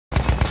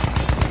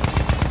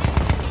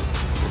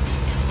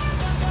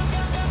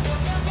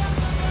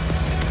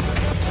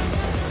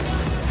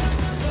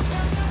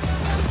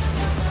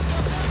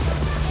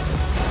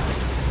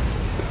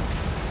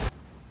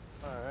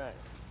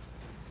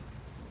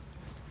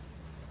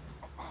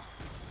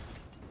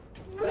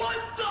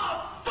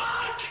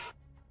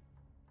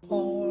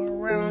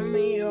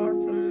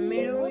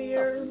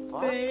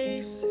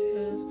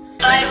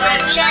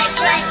What's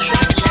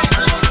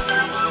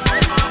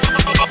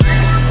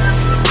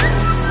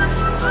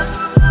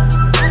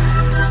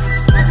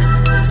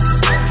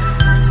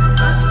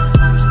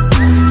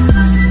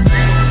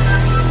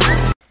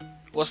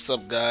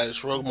up,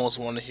 guys? Rogue Most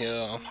Wanted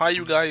here. How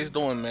you guys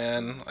doing,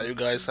 man? Are you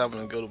guys having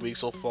a good week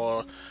so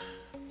far?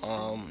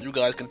 You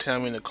guys can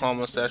tell me in the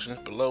comment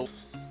section below.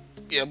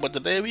 Yeah, but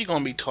today we're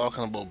gonna be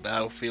talking about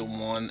Battlefield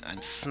 1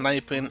 and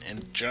sniping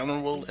in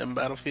general in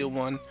Battlefield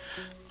 1.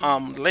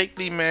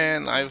 Lately,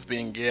 man, I've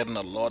been getting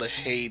a lot of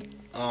hate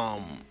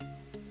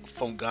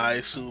from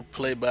guys who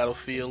play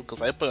Battlefield,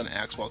 because I play on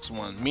Xbox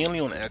One, mainly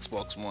on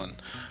Xbox One.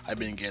 I've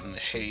been getting the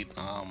hate.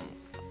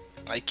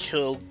 I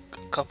killed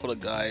a couple of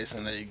guys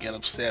and they get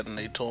upset and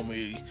they told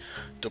me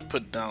to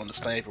put down the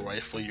sniper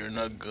rifle, you're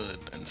not good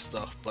and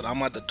stuff. But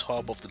I'm at the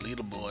top of the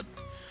leaderboard,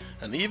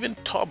 and even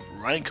top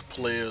rank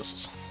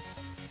players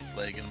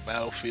like in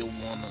Battlefield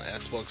 1 and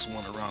Xbox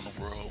One around the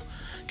world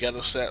get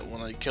upset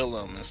when I kill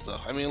them and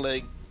stuff. I mean,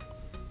 like,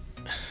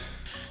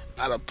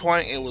 at a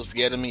point it was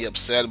getting me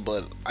upset,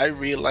 but I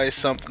realized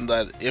something,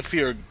 that if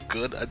you're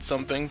good at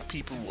something,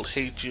 people will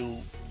hate you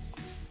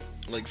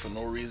like for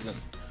no reason.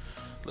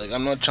 Like,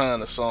 I'm not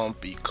trying to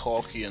be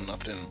cocky or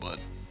nothing, but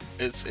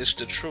it's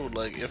the truth.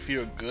 Like, if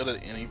you're good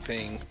at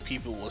anything,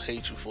 people will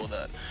hate you for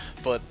that.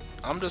 But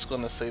I'm just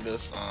gonna say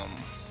this,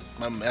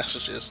 my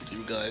message is to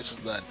you guys is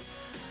that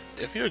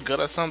if you're good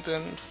at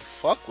something,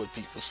 fuck what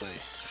people say.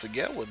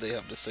 Forget what they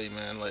have to say,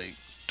 man. Like,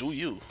 do you.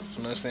 You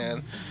know what I'm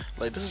saying?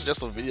 Like, this is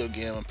just a video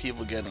game and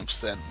people getting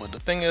upset. But the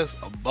thing is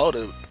about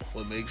it,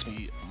 what makes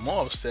me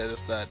more upset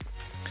is that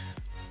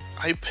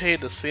I paid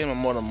the same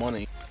amount of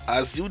money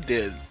as you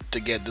did to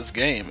get this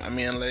game. I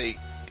mean, like,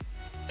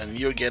 and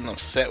you're getting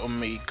upset with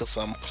me because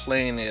I'm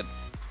playing it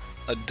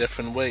a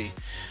different way,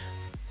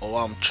 or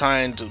I'm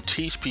trying to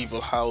teach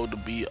people how to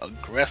be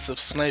aggressive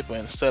sniper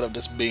instead of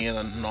just being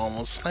a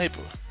normal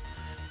sniper.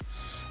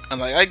 And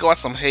like, I got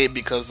some hate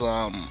because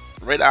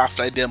right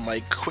after I did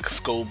my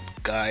quickscope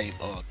guide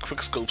or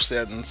quickscope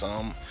settings,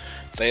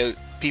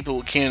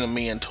 people came to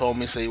me and told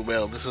me, say,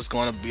 well, this is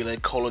gonna be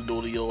like Call of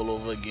Duty all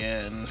over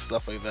again and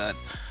stuff like that.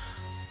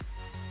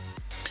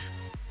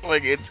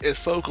 Like, it's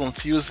so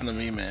confusing to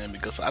me, man,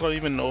 because I don't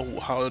even know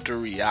how to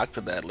react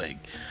to that. Like,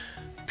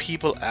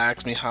 people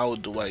ask me how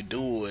do I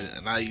do it,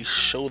 and I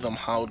show them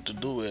how to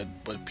do it,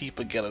 but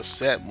people get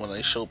upset when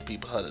I show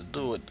people how to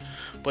do it.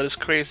 But it's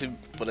crazy,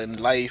 but in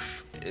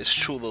life, it's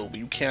true though,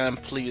 you can't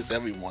please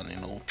everyone, you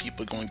know.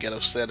 People gonna get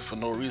upset for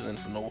no reason,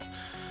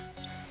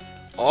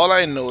 all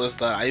I know is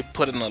that I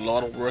put in a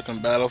lot of work in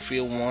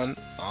Battlefield 1,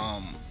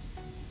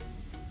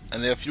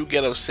 and if you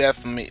get upset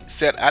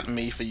at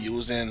me for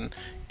using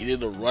either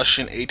the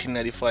Russian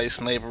 1895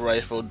 sniper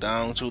rifle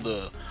down to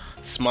the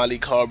Smiley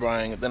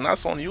carbine, then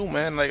that's on you,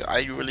 man. Like,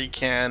 I really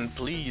can't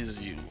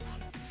please you.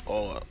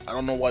 Or I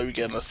don't know why you're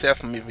getting upset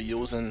for me for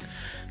using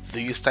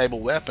these type of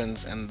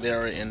weapons and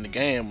they're in the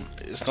game.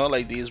 It's not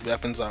like these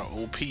weapons are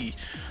OP,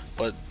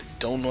 but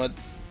do not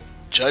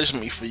judge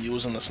me for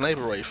using a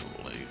sniper rifle.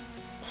 Like,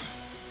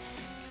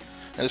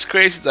 and it's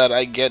crazy that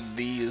I get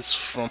these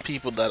from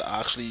people that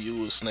actually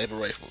use sniper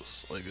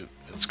rifles. Like,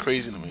 it's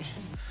crazy to me.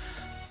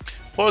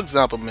 For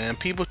example, man,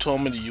 people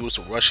told me to use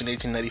the Russian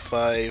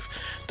 1895,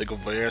 the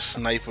Gewehr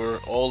sniper,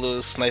 all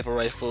those sniper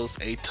rifles,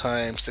 8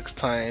 times, 6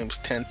 times,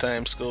 10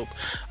 times scope.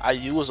 I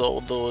use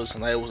all those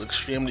and I was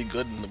extremely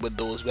good with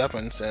those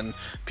weapons, and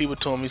people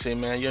told me, say,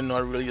 man, you're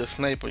not really a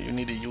sniper, you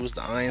need to use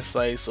the iron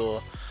sights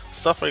or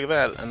stuff like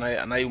that. And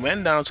I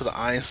went down to the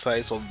iron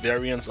sights or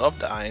variants of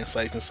the iron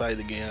sights inside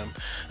the game,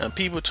 and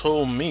people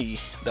told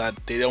me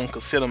that they don't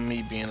consider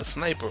me being a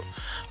sniper.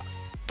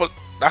 But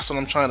that's what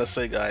I'm trying to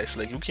say, guys.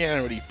 Like, you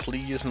can't really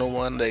please no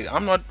one. Like,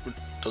 I'm not one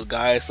of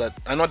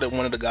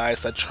the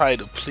guys that try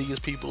to please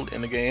people in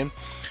the game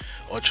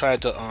or try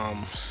to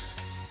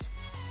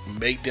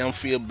make them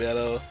feel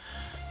better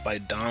by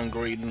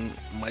downgrading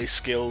my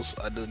skills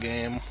at the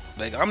game.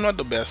 Like, I'm not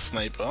the best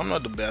sniper, I'm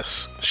not the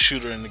best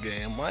shooter in the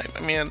game. I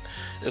mean,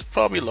 there's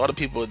probably a lot of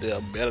people that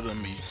are better than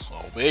me,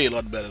 or way a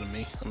lot better than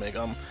me. I mean,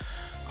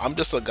 I'm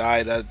just a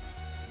guy that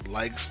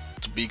likes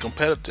to be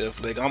competitive.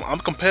 Like, I'm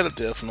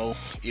competitive, you know.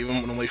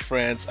 Even one of my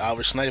friends,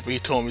 average sniper, he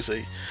told me,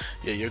 say,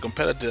 yeah, you're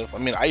competitive. I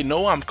mean, I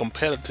know I'm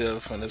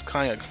competitive, and it's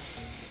kind of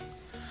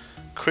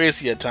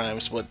crazy at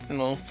times, but you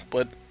know,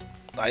 but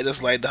I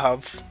just like to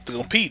have to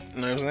compete,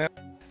 you know what I'm saying?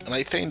 And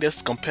I think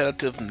this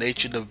competitive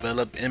nature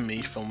developed in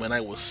me from when I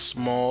was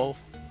small,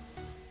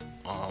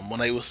 when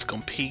I used to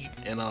compete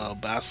in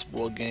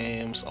basketball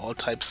games, all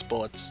type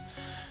sports.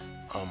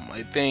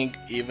 I think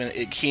even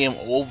it came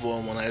over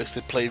when I used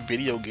to play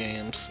video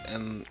games,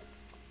 and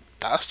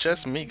that's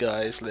just me,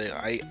 guys. Like,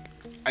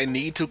 I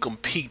need to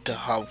compete to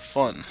have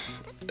fun.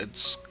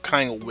 It's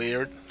kind of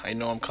weird. I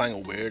know I'm kind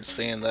of weird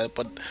saying that,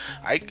 but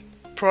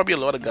probably a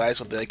lot of guys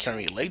out there can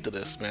relate to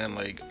this, man.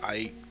 Like,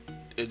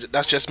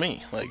 that's just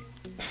me. Like,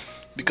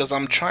 because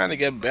I'm trying to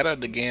get better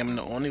at the game, and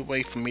the only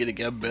way for me to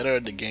get better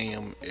at the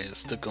game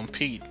is to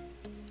compete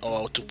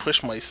or to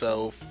push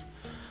myself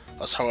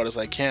as hard as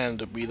I can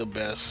to be the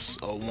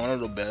best or one of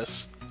the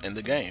best in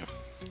the game.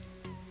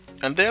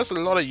 And there's a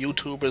lot of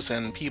YouTubers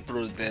and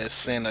people there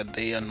saying that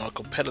they are not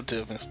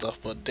competitive and stuff,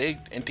 but they,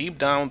 and deep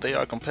down, they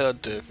are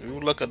competitive. If you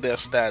look at their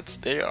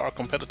stats, they are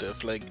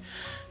competitive. Like,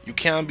 you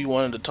can't be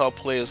one of the top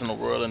players in the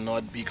world and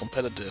not be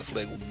competitive.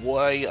 Like,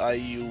 why are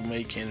you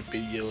making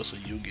videos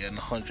of you getting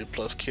 100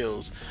 plus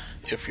kills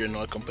if you're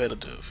not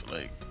competitive?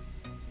 Like,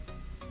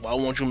 why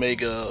won't you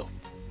make a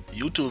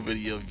YouTube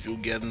video of you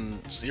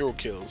getting 0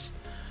 kills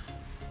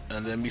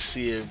and then we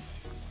see if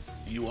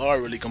you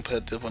are really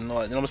competitive or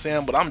not? You know what I'm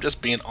saying? But I'm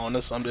just being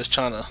honest. I'm not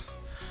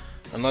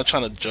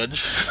trying to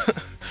judge,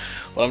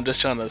 but I'm just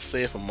trying to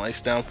say it from my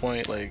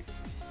standpoint. Like,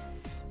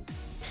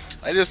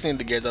 I just need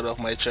to get that off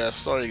my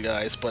chest. Sorry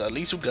guys, but at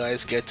least you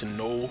guys get to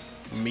know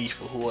me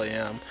for who I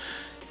am.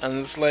 And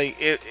it's like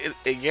it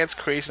gets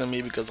crazy to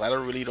me because I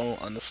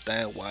don't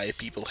understand why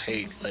people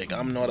hate. Like,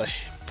 I'm not a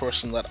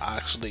person that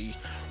actually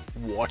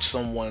watch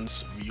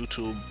someone's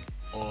YouTube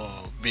or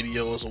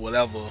videos or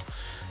whatever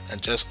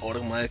and just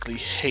automatically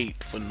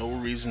hate for no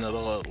reason at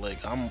all.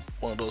 Like, I'm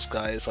one of those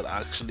guys that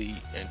actually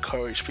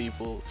encourage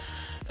people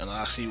and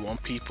I actually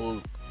want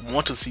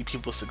to see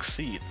people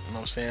succeed. You know what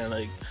I'm saying?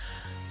 Like,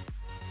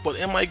 but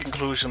in my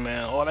conclusion,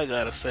 man, all I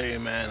gotta say,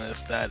 man,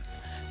 is that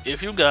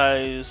if you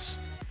guys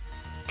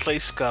play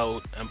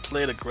scout and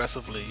play it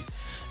aggressively,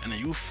 and then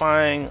you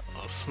find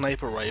a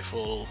sniper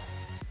rifle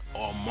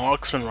or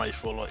marksman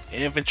rifle or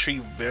infantry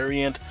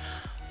variant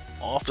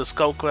off the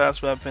scout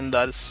class weapon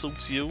that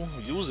suits you,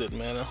 use it,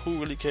 man. And who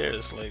really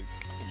cares? Like,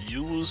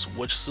 use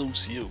what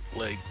suits you.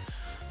 Like,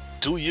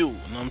 do you know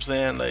what I'm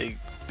saying? Like,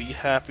 be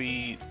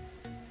happy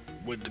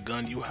with the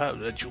gun you have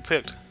that you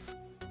picked.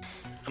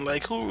 And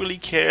like, who really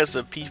cares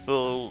if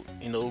people,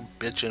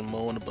 bitch and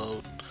moan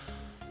about,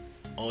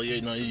 oh,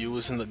 you're not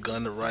using the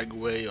gun the right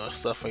way or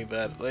stuff like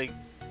that? Like,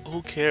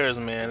 who cares,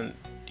 man?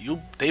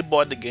 They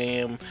bought the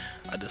game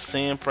at the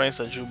same price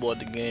that you bought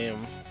the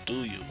game. Do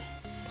you?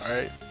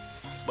 Alright?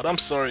 But I'm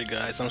sorry,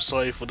 guys. I'm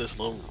sorry for this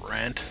little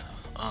rant.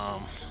 I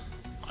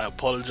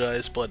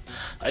apologize, but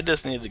I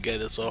just need to get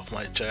this off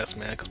my chest,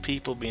 man, because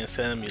people been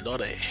sending me a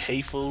lot of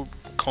hateful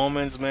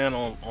comments, man,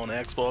 on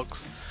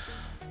Xbox.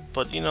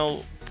 But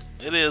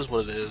it is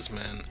what it is,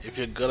 man. If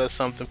you're good at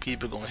something,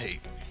 people gonna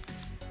hate.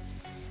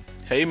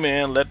 Hey,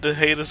 man, let the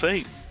haters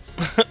hate.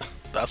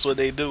 That's what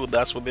they do.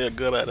 That's what they're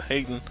good at,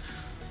 hating.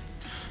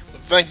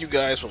 Thank you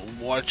guys for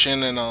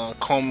watching and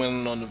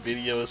commenting on the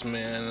videos,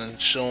 man, and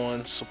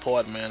showing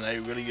support, man. I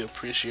really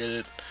appreciate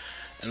it.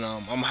 And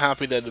I'm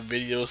happy that the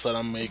videos that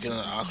I'm making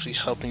are actually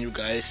helping you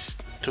guys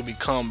to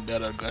become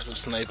better aggressive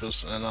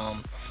snipers.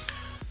 And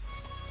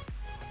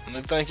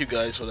thank you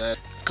guys for that,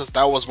 because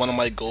that was one of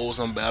my goals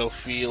on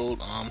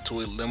Battlefield,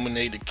 to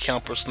eliminate the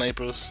camper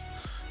snipers,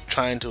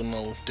 trying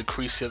to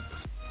decrease it.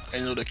 I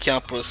know the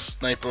camper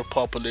sniper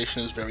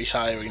population is very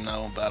high right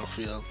now on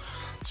Battlefield,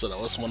 so that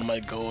was one of my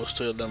goals,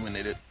 to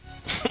eliminate it.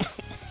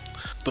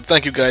 But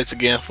thank you guys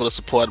again for the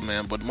support,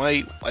 man. But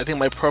I think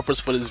my purpose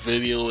for this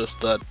video is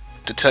to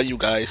tell you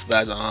guys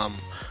that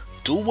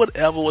do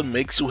whatever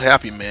makes you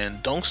happy,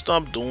 man. Don't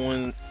stop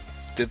doing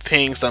the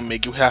things that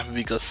make you happy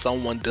because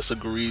someone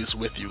disagrees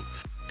with you.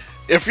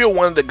 If you're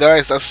one of the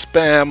guys that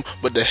spam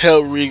with the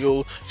Hell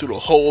Regal through the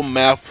whole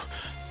map,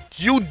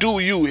 you do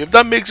you. If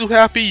that makes you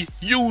happy,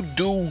 you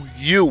do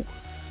you.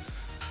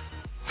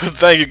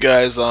 Thank you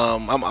guys.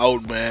 I'm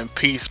out, man.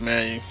 Peace,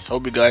 man.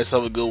 Hope you guys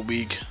have a good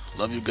week.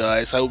 Love you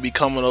guys. I will be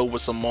coming over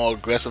with some more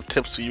aggressive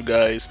tips for you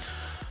guys.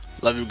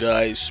 Love you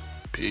guys.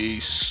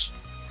 Peace.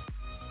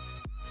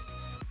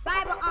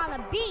 Bible on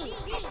a beat.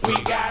 We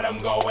got them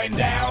going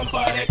down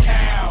for the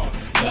count,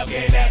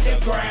 looking at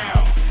the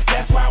ground.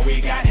 That's why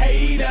we got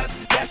haters.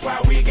 That's why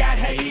we got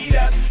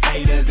haters.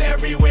 Haters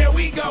everywhere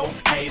we go.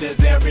 Haters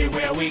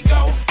everywhere we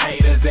go.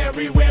 Haters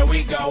everywhere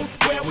we go.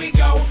 Where we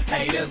go,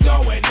 haters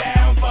going down.